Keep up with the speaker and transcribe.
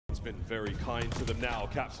been very kind to them now.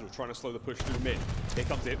 Capsule trying to slow the push through mid. Here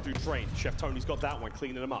comes it through Train. Chef Tony's got that one,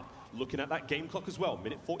 cleaning them up. Looking at that game clock as well.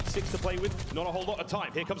 Minute 46 to play with. Not a whole lot of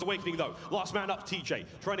time. Here comes Awakening though. Last man up, TJ.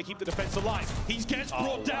 Trying to keep the defense alive. He gets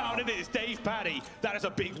brought down, and it is Davpadie. That is a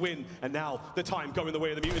big win. And now the time going the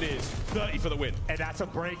way of the Mutineers. 30 for the win. And that's a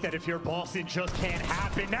break that if you're Boston just can't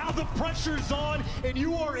happen. Now the pressure's on, and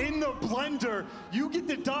you are in the blender. You get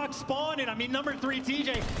the dog spawn, and I mean, number 3,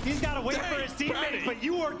 TJ, he's got to wait for his teammates, but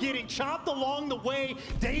you are getting chopped along the way.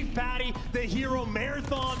 Davpadie, the hero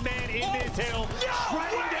marathon man in this hill,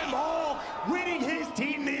 shredding them all, winning his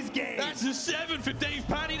team this game. That's a 7 for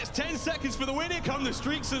Davpadie. That's 10 seconds for the win. Here come the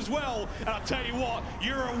streaks as well. And I'll tell you what,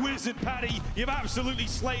 you're a wizard, Paddy. You've absolutely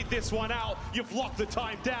slayed this one out. You've locked the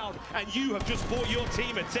time down, and you have just bought your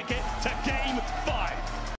team a ticket to Game 5.